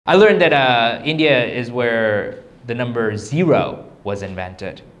I learned that India is where the number 0 was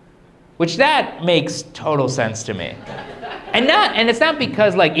invented, which that makes total sense to me. And it's not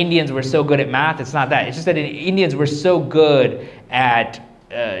because like Indians were so good at math, it's not that. It's just that Indians were so good at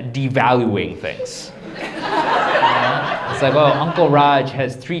devaluing things. It's like, oh, Uncle Raj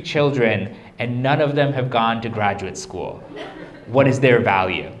has 3 children and none of them have gone to graduate school. What is their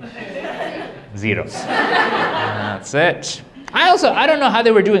value? 0. That's it. I don't know how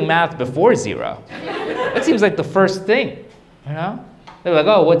they were doing math before 0. That seems like the first thing, you know? They're like,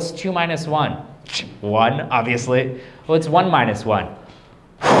 oh, what's 2 minus 1? 1, obviously. What's 1 minus 1?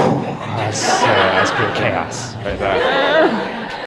 That's pure chaos right there.